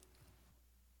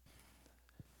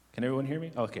Can everyone hear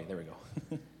me? Okay, there we go.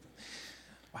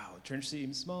 Wow, church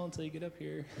seems small until you get up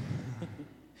here.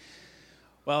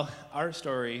 Well, our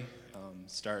story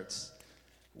starts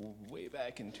way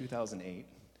back in 2008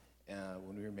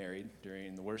 when we were married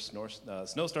during the worst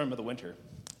snowstorm of the winter.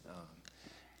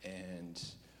 And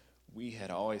we had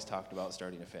always talked about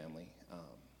starting a family.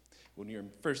 When we were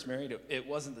first married, it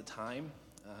wasn't the time.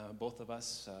 Both of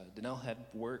us, Danelle had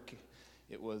work.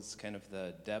 It was kind of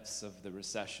the depths of the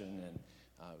recession, and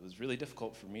it was really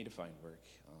difficult for me to find work.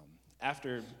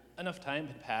 After enough time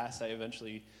had passed, I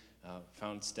eventually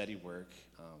found steady work,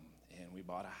 and we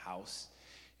bought a house,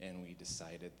 and we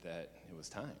decided that it was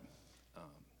time.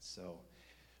 So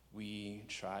we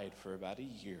tried for about a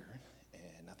year,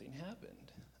 and nothing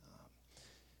happened.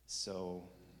 So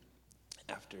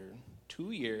after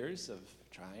 2 years of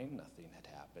trying, nothing had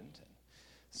happened. And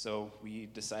so we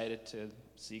decided to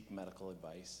seek medical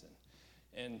advice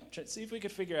and try to see if we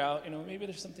could figure out, maybe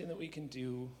there's something that we can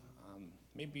do.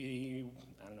 Maybe,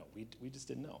 I don't know, we just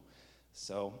didn't know.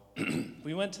 So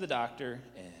we went to the doctor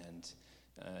in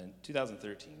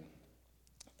 2013,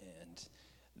 and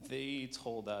they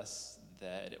told us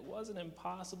that it wasn't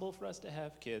impossible for us to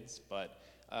have kids, but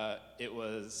it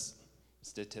was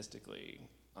statistically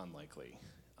unlikely,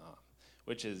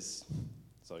 which is,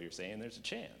 so you're saying there's a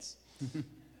chance.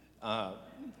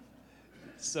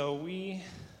 So we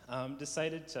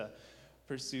decided to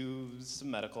pursue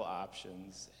some medical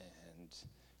options, and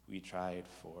we tried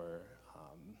for,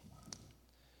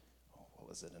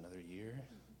 another year?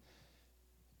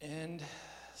 And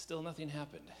still nothing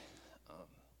happened.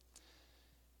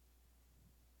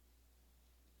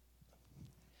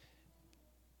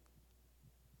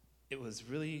 It was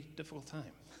a really difficult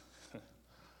time.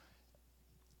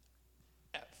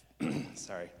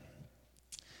 Sorry.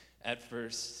 At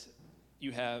first,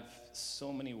 you have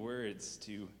so many words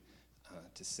to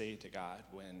say to God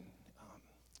when,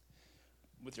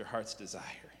 with your heart's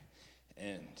desire.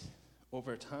 And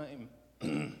over time,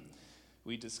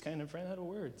 we just kind of ran out of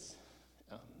words.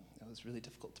 It was really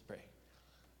difficult to pray.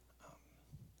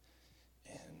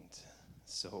 And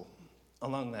so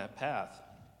along that path,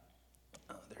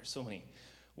 there are so many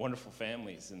wonderful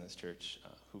families in this church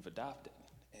who've adopted.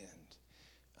 And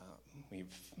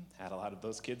we've had a lot of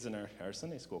those kids in our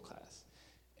Sunday school class.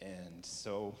 And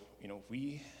so,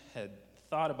 we had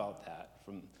thought about that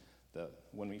from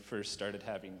when we first started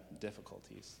having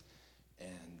difficulties.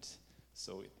 And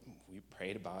so we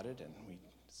prayed about it, and we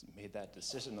made that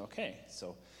decision. Okay,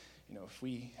 so if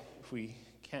we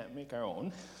can't make our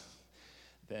own,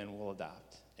 then we'll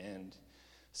adopt. And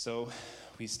so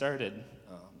we started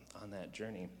on that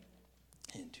journey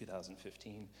in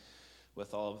 2015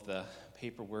 with all of the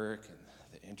paperwork and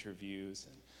the interviews,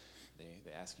 and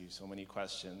they ask you so many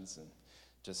questions, and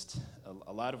just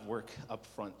a lot of work up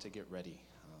front to get ready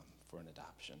for an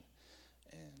adoption.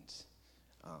 And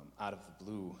out of the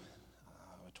blue,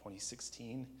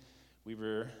 2016, we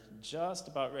were just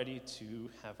about ready to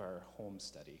have our home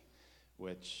study,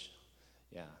 which,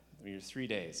 we were 3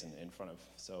 days in front of.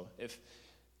 So if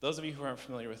those of you who aren't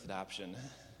familiar with adoption,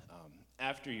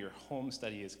 after your home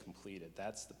study is completed,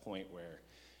 that's the point where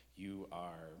you're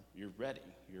ready,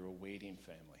 you're a waiting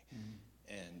family.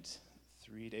 Mm-hmm. And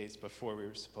 3 days before we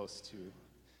were supposed to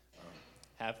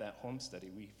have that home study,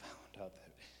 we found out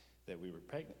that we were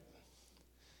pregnant.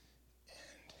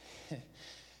 And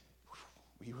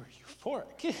we were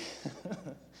euphoric.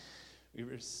 We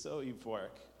were so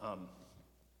euphoric.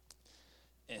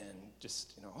 And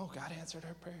just, God answered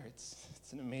our prayer. It's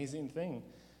an amazing thing.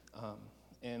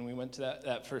 And we went to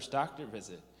that first doctor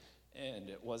visit, and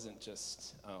it wasn't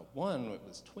just one, it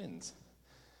was twins,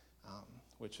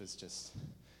 which was just,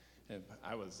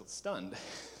 I was stunned,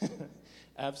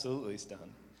 absolutely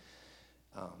stunned.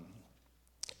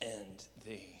 And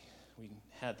we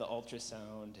had the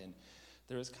ultrasound, and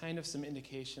there was kind of some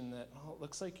indication that, it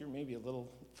looks like you're maybe a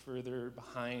little further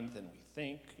behind than we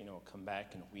think, come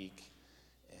back in a week,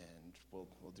 and we'll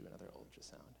do another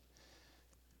ultrasound.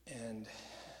 And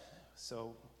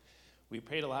so we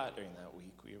prayed a lot during that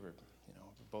week. We were,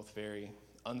 both very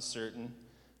uncertain,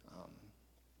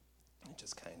 and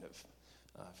just kind of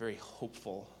very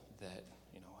hopeful that,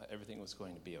 everything was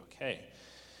going to be okay.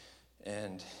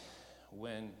 And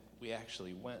when we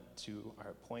actually went to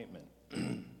our appointment,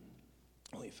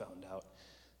 we found out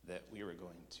that we were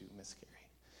going to miscarry.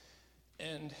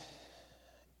 And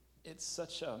it's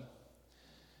such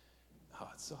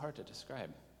it's so hard to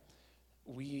describe.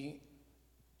 We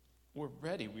were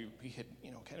ready. We had,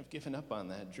 kind of given up on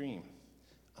that dream.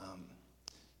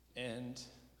 And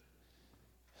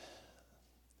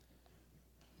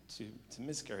to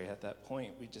miscarry at that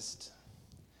point,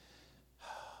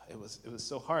 it was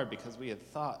so hard because we had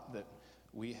thought that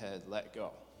we had let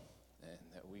go and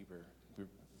that we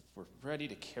were ready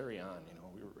to carry on.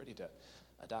 We were ready to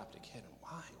adopt a kid. And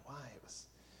why?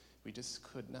 We just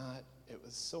could not. It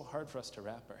was so hard for us to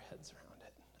wrap our heads around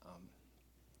it.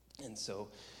 And so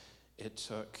it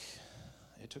took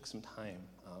some time.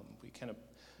 We kind of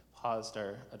paused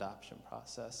our adoption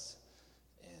process,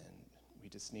 and we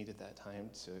just needed that time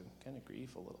to kind of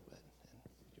grieve a little bit. And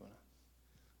do you want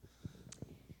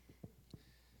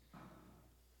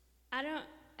to?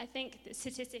 I think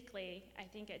statistically,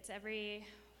 it's every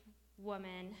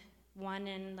woman, 1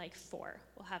 in 4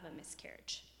 will have a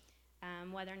miscarriage.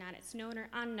 Whether or not it's known or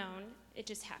unknown, it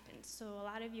just happens. So a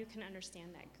lot of you can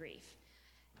understand that grief.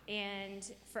 And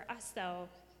for us, though,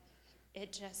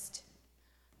 it just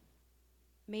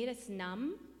made us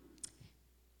numb.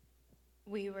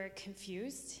 We were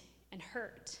confused and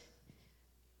hurt.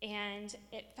 And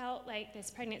it felt like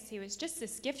this pregnancy was just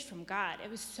this gift from God.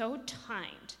 It was so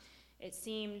timed. It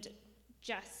seemed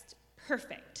just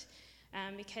perfect.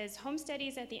 Because home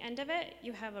studies, at the end of it,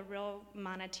 you have a real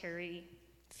monetary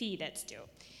fee that's due.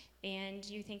 And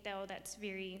you think, though, that's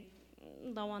very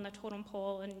low on the totem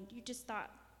pole, and you just thought,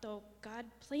 though, God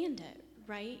planned it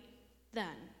right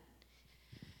then.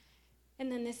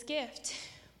 And then this gift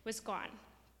was gone.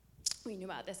 We knew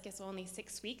about this gift for only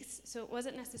 6 weeks, so it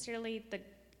wasn't necessarily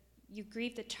you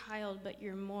grieve the child, but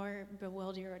you're more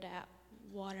bewildered at,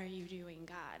 what are you doing,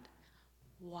 God?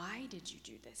 Why did you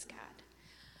do this, God?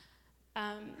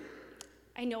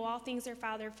 I know all things are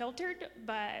Father filtered,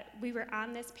 but we were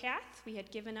on this path. We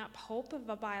had given up hope of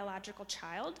a biological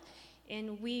child,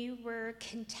 and we were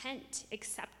content,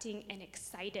 accepting, and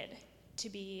excited to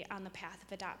be on the path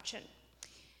of adoption.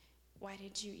 Why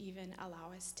did you even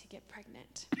allow us to get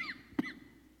pregnant?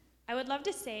 I would love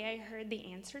to say I heard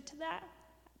the answer to that,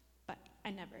 but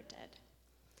I never did.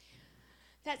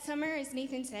 That summer, as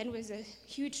Nathan said, was a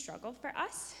huge struggle for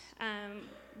us.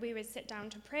 We would sit down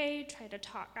to pray, try to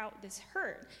talk out this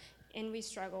hurt, and we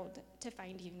struggled to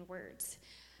find even words.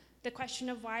 The question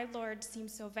of why, Lord, seemed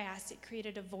so vast, it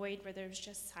created a void where there was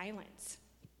just silence.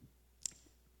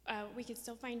 We could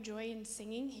still find joy in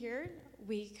singing here.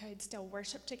 We could still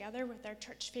worship together with our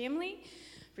church family,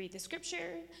 read the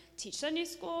scripture, teach Sunday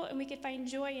school, and we could find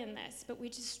joy in this, but we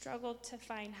just struggled to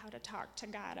find how to talk to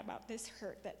God about this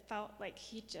hurt that felt like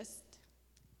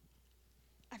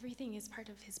everything is part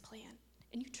of his plan.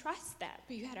 And you trust that,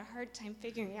 but you had a hard time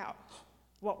figuring out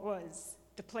what was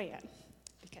the plan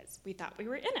because we thought we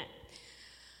were in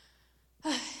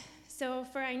it. So,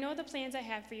 for I know the plans I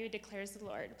have for you, declares the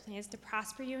Lord, plans to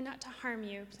prosper you, not to harm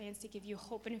you, plans to give you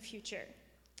hope in a future.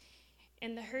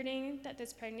 And the hurting that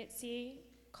this pregnancy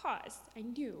caused, I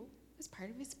knew was part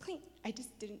of his plan. I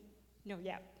just didn't know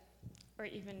yet, or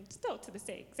even still to this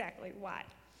day, exactly why.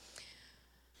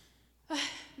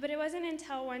 But it wasn't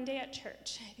until one day at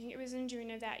church, I think it was in June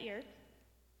of that year,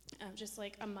 just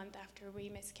like a month after we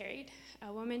miscarried,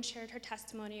 a woman shared her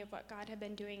testimony of what God had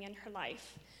been doing in her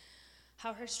life,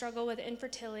 how her struggle with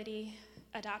infertility,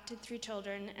 adopted 3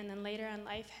 children, and then later in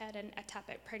life had an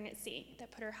ectopic pregnancy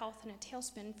that put her health in a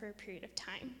tailspin for a period of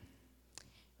time.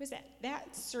 It was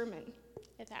that sermon,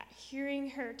 that hearing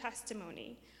her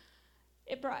testimony,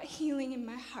 it brought healing in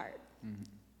my heart. Mm-hmm.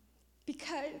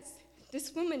 Because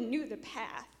this woman knew the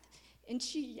path, and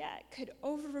she yet could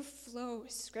overflow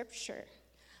scripture.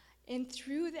 And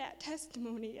through that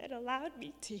testimony, it allowed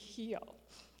me to heal,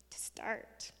 to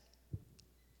start.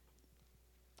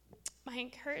 My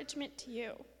encouragement to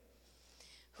you,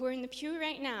 who are in the pew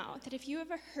right now, that if you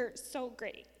have a hurt so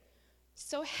great,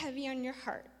 so heavy on your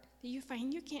heart, that you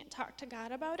find you can't talk to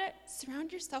God about it,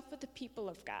 surround yourself with the people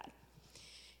of God.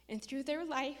 And through their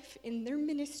life, in their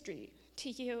ministry to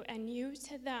you and you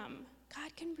to them,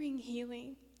 God can bring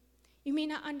healing. You may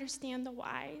not understand the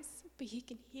whys, but he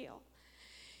can heal.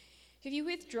 If you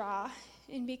withdraw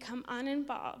and become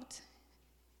uninvolved,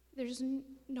 there's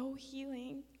no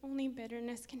healing. Only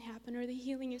bitterness can happen, or the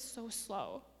healing is so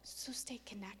slow. So stay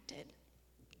connected.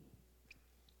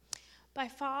 By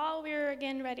fall, we were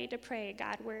again ready to pray,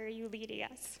 God, where are you leading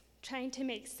us? Trying to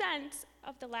make sense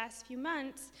of the last few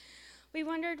months, we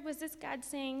wondered, was this God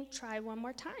saying, try one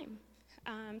more time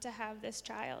to have this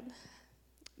child?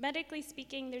 Medically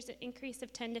speaking, there's an increase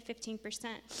of 10 to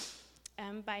 15%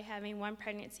 by having one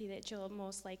pregnancy that you'll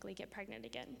most likely get pregnant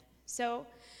again. So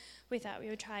we thought we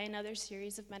would try another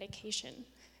series of medication.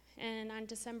 And on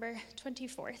December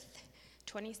 24th,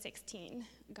 2016,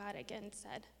 God again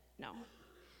said, no,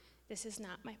 this is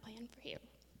not my plan for you.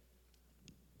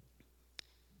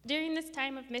 During this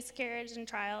time of miscarriage and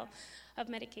trial of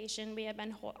medication, we had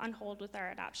been on hold with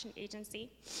our adoption agency,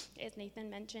 as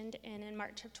Nathan mentioned, and in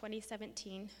March of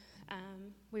 2017,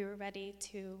 we were ready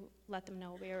to let them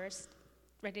know we were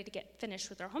ready to get finished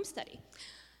with our home study.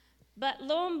 But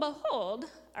lo and behold,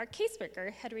 our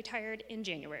caseworker had retired in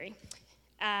January.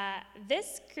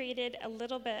 This created a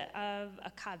little bit of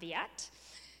a caveat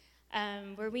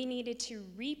where we needed to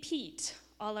repeat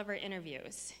all of our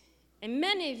interviews. And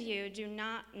many of you do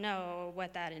not know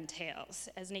what that entails.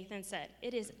 As Nathan said,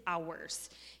 it is hours.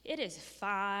 It is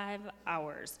 5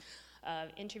 hours of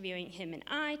interviewing him and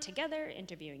I together,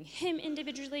 interviewing him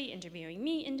individually, interviewing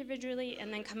me individually,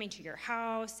 and then coming to your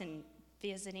house and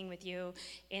visiting with you,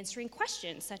 answering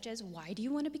questions such as, why do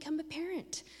you want to become a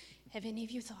parent? Have any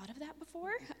of you thought of that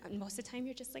before? And most of the time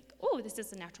you're just like, oh, this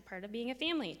is a natural part of being a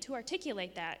family. To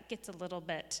articulate that gets a little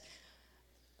bit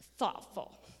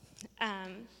thoughtful.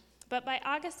 But by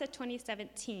August of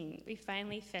 2017, we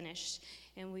finally finished,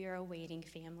 and we are awaiting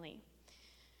family.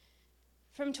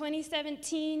 From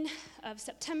 2017, of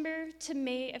September to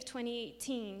May of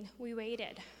 2018, we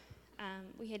waited.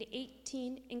 We had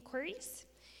 18 inquiries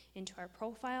into our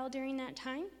profile during that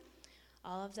time.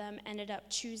 All of them ended up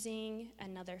choosing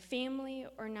another family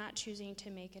or not choosing to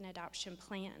make an adoption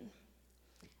plan.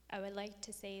 I would like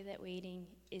to say that waiting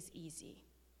is easy.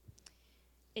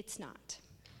 It's not.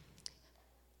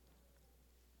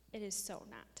 It is so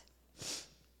not.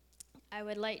 I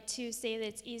would like to say that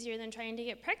it's easier than trying to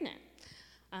get pregnant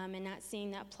and not seeing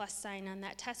that plus sign on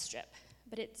that test strip,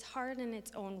 but it's hard in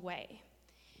its own way.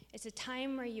 It's a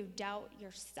time where you doubt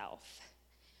yourself,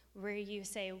 where you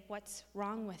say, what's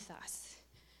wrong with us?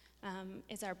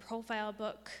 Is our profile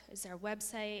book, is our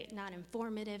website not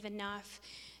informative enough?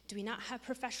 Do we not have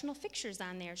professional pictures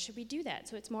on there? Should we do that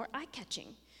so it's more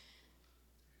eye-catching?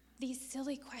 These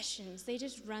silly questions, they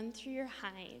just run through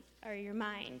your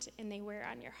mind, and they wear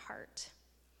on your heart.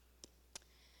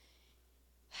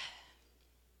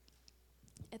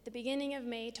 At the beginning of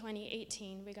May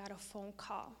 2018, we got a phone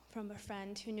call from a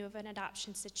friend who knew of an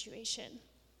adoption situation.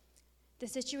 The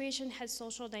situation had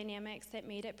social dynamics that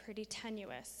made it pretty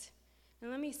tenuous. And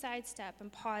let me sidestep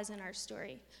and pause in our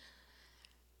story.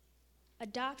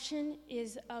 Adoption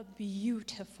is a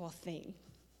beautiful thing,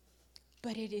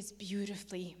 but it is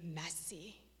beautifully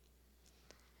messy.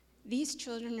 These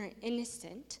children are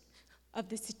innocent of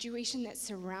the situation that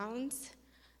surrounds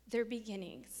their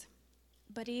beginnings.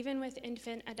 But even with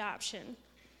infant adoption,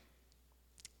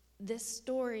 this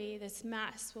story, this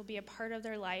mess, will be a part of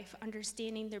their life,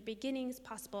 understanding their beginnings,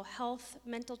 possible health,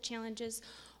 mental challenges,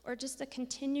 or just the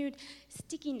continued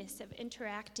stickiness of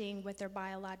interacting with their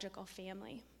biological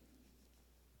family.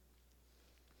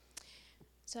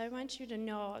 So I want you to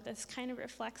know this kind of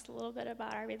reflects a little bit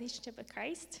about our relationship with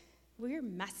Christ. We're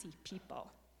messy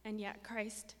people, and yet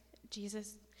Christ,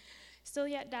 Jesus, still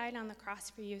yet died on the cross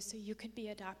for you so you could be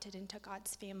adopted into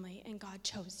God's family, and God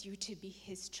chose you to be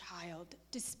his child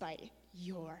despite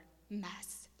your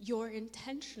mess, your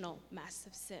intentional mess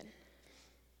of sin.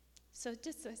 So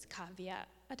just this caveat,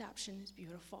 adoption is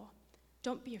beautiful.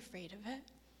 Don't be afraid of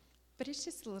it, but it's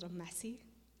just a little messy,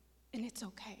 and it's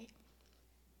okay.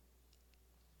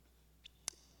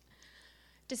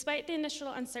 Despite the initial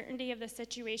uncertainty of the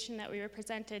situation that we were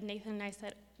presented, Nathan and I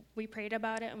said, we prayed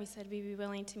about it, and we said we'd be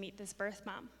willing to meet this birth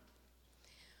mom.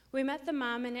 We met the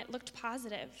mom, and it looked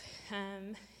positive.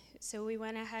 So we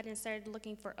went ahead and started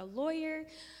looking for a lawyer,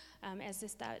 as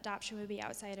this adoption would be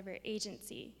outside of our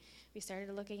agency. We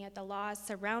started looking at the laws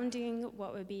surrounding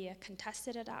what would be a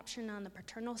contested adoption on the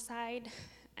paternal side,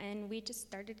 and we just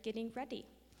started getting ready.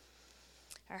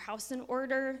 Our house in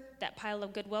order, that pile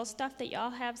of Goodwill stuff that y'all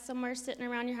have somewhere sitting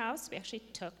around your house, we actually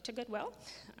took to Goodwill.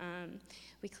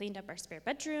 We cleaned up our spare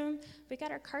bedroom. We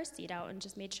got our car seat out and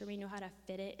just made sure we knew how to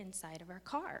fit it inside of our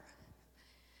car.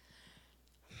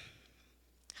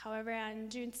 However, on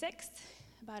June 6th,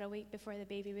 about a week before the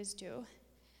baby was due,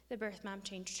 the birth mom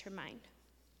changed her mind.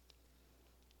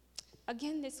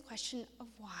 Again, this question of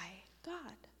why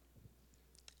God?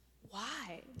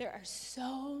 Why? There are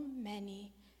so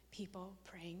many people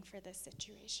praying for this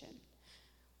situation.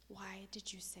 Why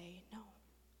did you say no?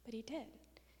 But he did.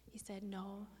 He said,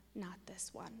 no, not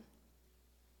this one.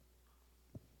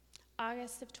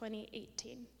 August of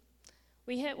 2018.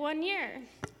 We hit 1 year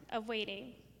of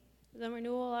waiting, the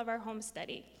renewal of our home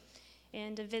study,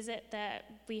 and a visit that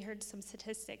we heard some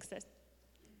statistics that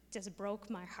just broke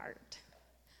my heart.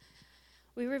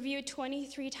 We reviewed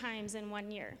 23 times in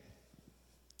 1 year.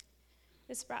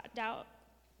 This brought doubt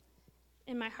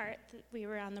in my heart that we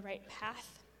were on the right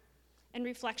path, and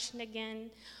reflection again,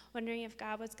 wondering if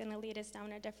God was going to lead us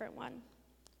down a different one.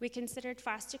 We considered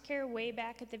foster care way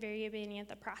back at the very beginning of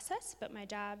the process, but my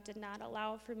job did not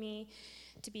allow for me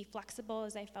to be flexible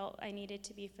as I felt I needed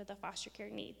to be for the foster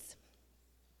care needs.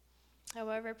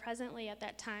 However, presently at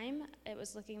that time, it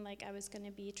was looking like I was going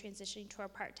to be transitioning to a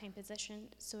part-time position.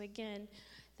 So again,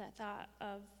 that thought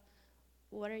of,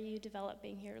 what are you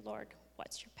developing here, Lord?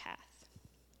 What's your path?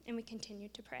 And we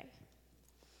continued to pray.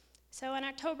 So on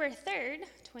October 3rd,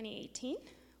 2018,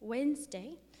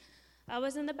 Wednesday, I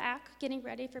was in the back getting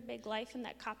ready for Big Life in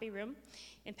that copy room,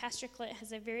 and Pastor Clint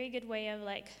has a very good way of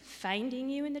finding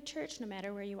you in the church no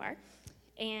matter where you are.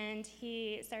 And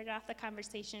he started off the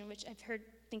conversation, which I've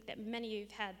think that many of you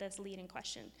have had this leading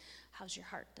question: how's your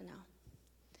heart to know?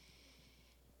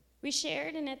 We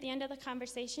shared, and at the end of the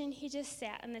conversation, he just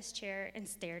sat in this chair and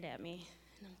stared at me.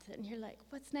 And I'm sitting here like,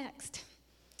 what's next?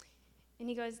 And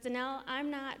he goes, Danelle, I'm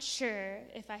not sure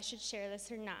if I should share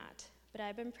this or not, but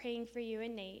I've been praying for you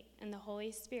and Nate, and the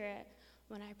Holy Spirit,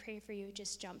 when I pray for you,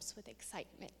 just jumps with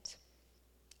excitement.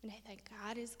 And I think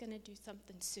God is going to do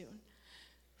something soon,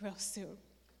 real soon.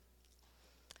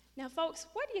 Now, folks,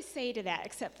 what do you say to that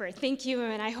except for thank you,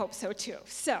 and I hope so too?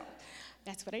 So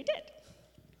that's what I did.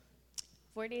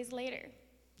 4 days later,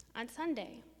 on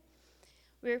Sunday,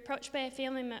 we were approached by a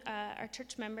family, our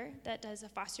church member that does a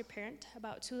foster parent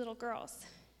about 2 little girls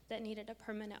that needed a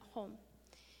permanent home.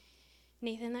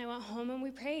 Nathan and I went home and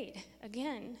we prayed.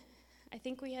 Again, I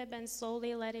think we had been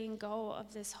slowly letting go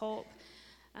of this hope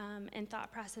and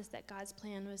thought process that God's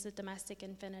plan was a domestic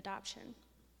infant adoption.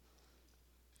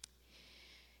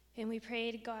 And we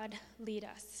prayed, God, lead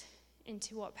us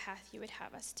into what path you would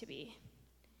have us to be.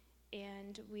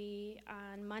 And we,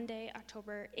 on Monday,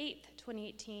 October 8th,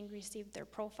 2018, received their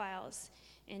profiles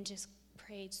and just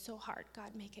prayed so hard,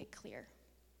 God, make it clear.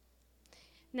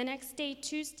 And the next day,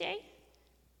 Tuesday,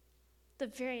 the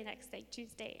very next day,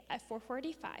 Tuesday, at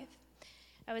 4:45,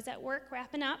 I was at work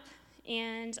wrapping up,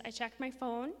 and I checked my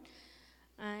phone,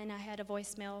 and I had a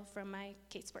voicemail from my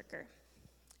caseworker.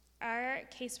 Our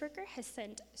caseworker has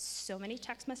sent so many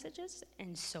text messages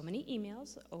and so many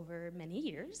emails over many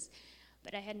years,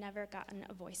 but I had never gotten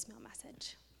a voicemail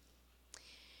message.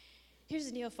 Here's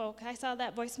the deal, folks. I saw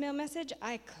that voicemail message.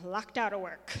 I clocked out of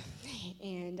work,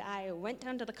 and I went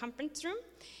down to the conference room,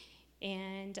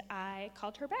 and I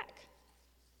called her back.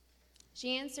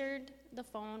 She answered the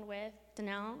phone with,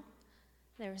 Danelle,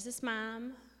 there was this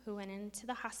mom who went into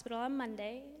the hospital on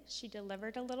Monday. She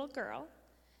delivered a little girl.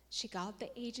 She called the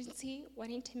agency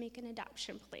wanting to make an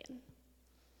adoption plan.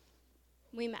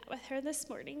 We met with her this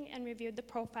morning and reviewed the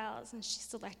profiles, and she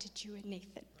selected you and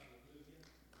Nathan.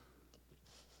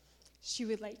 She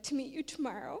would like to meet you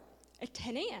tomorrow at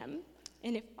 10 a.m.,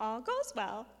 and if all goes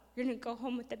well, you're going to go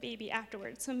home with the baby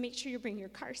afterwards, so make sure you bring your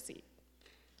car seat.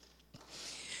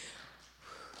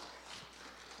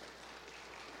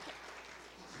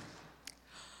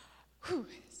 Whew,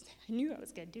 I knew I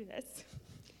was going to do this.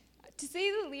 To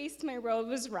say the least, my world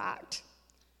was rocked,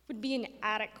 would be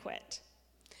inadequate.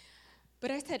 But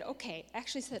I said, okay,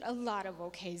 actually said a lot of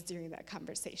okays during that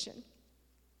conversation.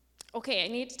 Okay, I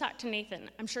need to talk to Nathan.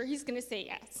 I'm sure he's going to say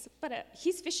yes, but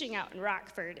he's fishing out in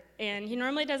Rockford, and he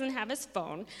normally doesn't have his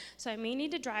phone, so I may need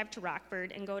to drive to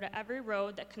Rockford and go to every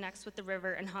road that connects with the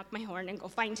river and honk my horn and go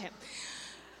find him.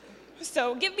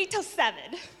 So give me till 7,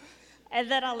 and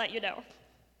then I'll let you know.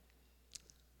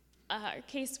 Our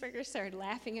caseworker started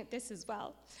laughing at this as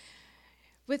well,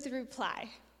 with the reply,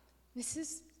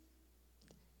 it's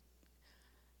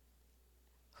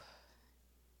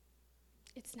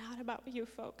not about you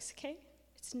folks, okay?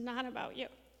 It's not about you.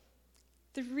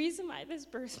 The reason why this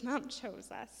birth mom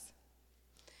chose us,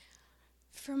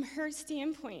 from her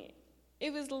standpoint,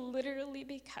 it was literally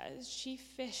because she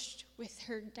fished with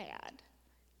her dad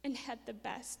and had the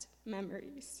best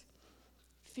memories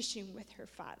fishing with her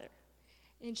father.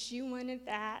 And she wanted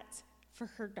that for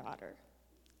her daughter.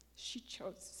 She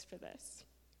chose us for this.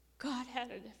 God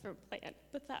had a different plan,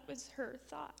 but that was her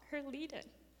thought, her lead-in.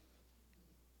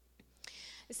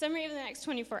 The summary of the next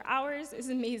 24 hours is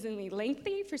amazingly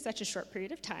lengthy for such a short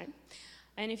period of time.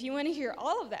 And if you want to hear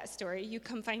all of that story, you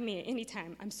come find me at any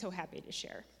time. I'm so happy to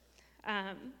share.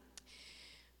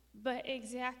 But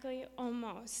exactly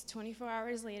almost 24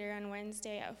 hours later on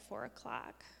Wednesday at 4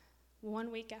 o'clock,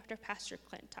 1 week after Pastor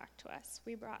Clint talked to us,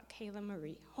 we brought Kayla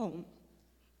Marie home.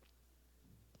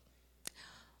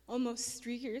 Almost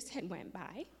 3 years had went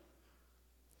by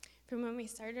from when we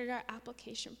started our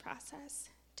application process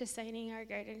to signing our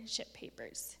guardianship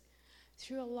papers,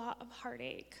 through a lot of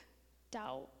heartache,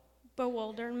 doubt,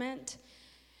 bewilderment,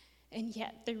 and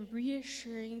yet the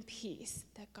reassuring peace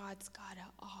that God's got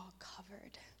it all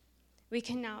covered. We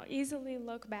can now easily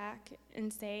look back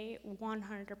and say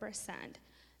 100%,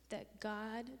 that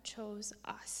God chose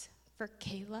us for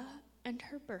Kayla and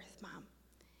her birth mom,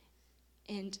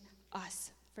 and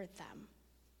us for them.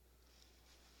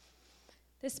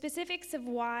 The specifics of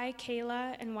why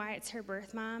Kayla and why it's her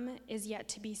birth mom is yet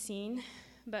to be seen,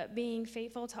 but being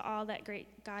faithful to all that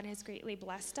God has greatly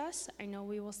blessed us, I know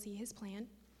we will see his plan,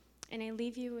 and I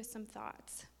leave you with some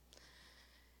thoughts.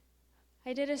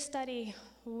 I did a study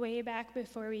way back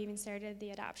before we even started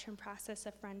the adoption process.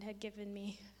 A friend had given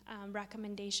me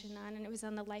recommendation on, and it was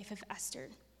on the life of Esther.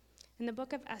 In the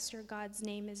book of Esther, God's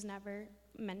name is never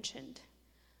mentioned,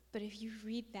 but if you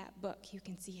read that book, you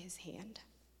can see his hand.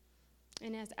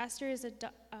 And as Esther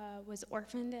was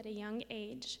orphaned at a young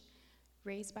age,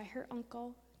 raised by her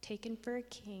uncle, taken for a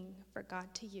king for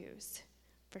God to use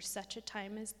for such a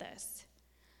time as this,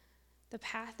 the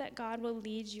path that God will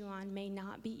lead you on may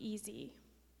not be easy,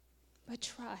 but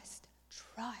trust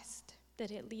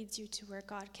that it leads you to where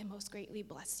God can most greatly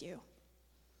bless you.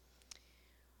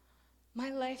 My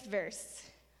life verse,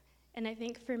 and I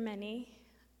think for many,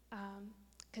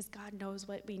 because God knows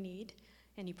what we need,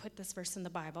 and he put this verse in the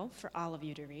Bible for all of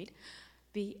you to read,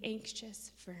 be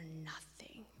anxious for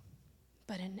nothing,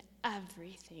 but in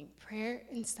everything, prayer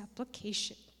and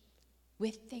supplication,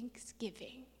 with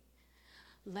thanksgiving,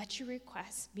 let your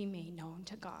requests be made known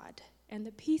to God, and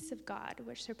the peace of God,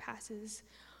 which surpasses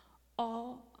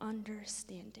all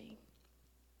understanding,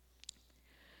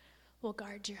 will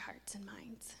guard your hearts and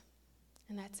minds.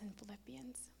 And that's in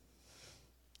Philippians.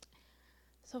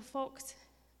 So folks,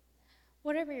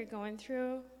 whatever you're going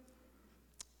through,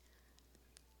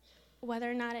 whether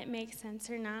or not it makes sense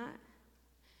or not,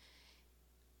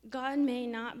 God may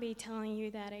not be telling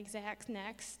you that exact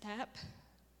next step,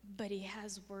 but he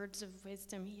has words of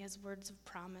wisdom. He has words of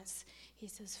promise. He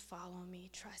says, follow me,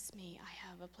 trust me, I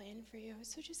have a plan for you.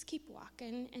 So just keep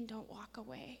walking and don't walk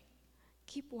away.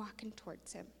 Keep walking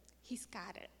towards him. He's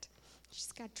got it. You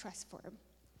just got to trust for him.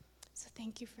 So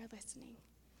thank you for listening.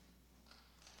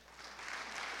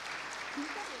 Oh,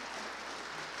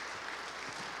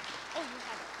 you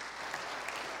have it.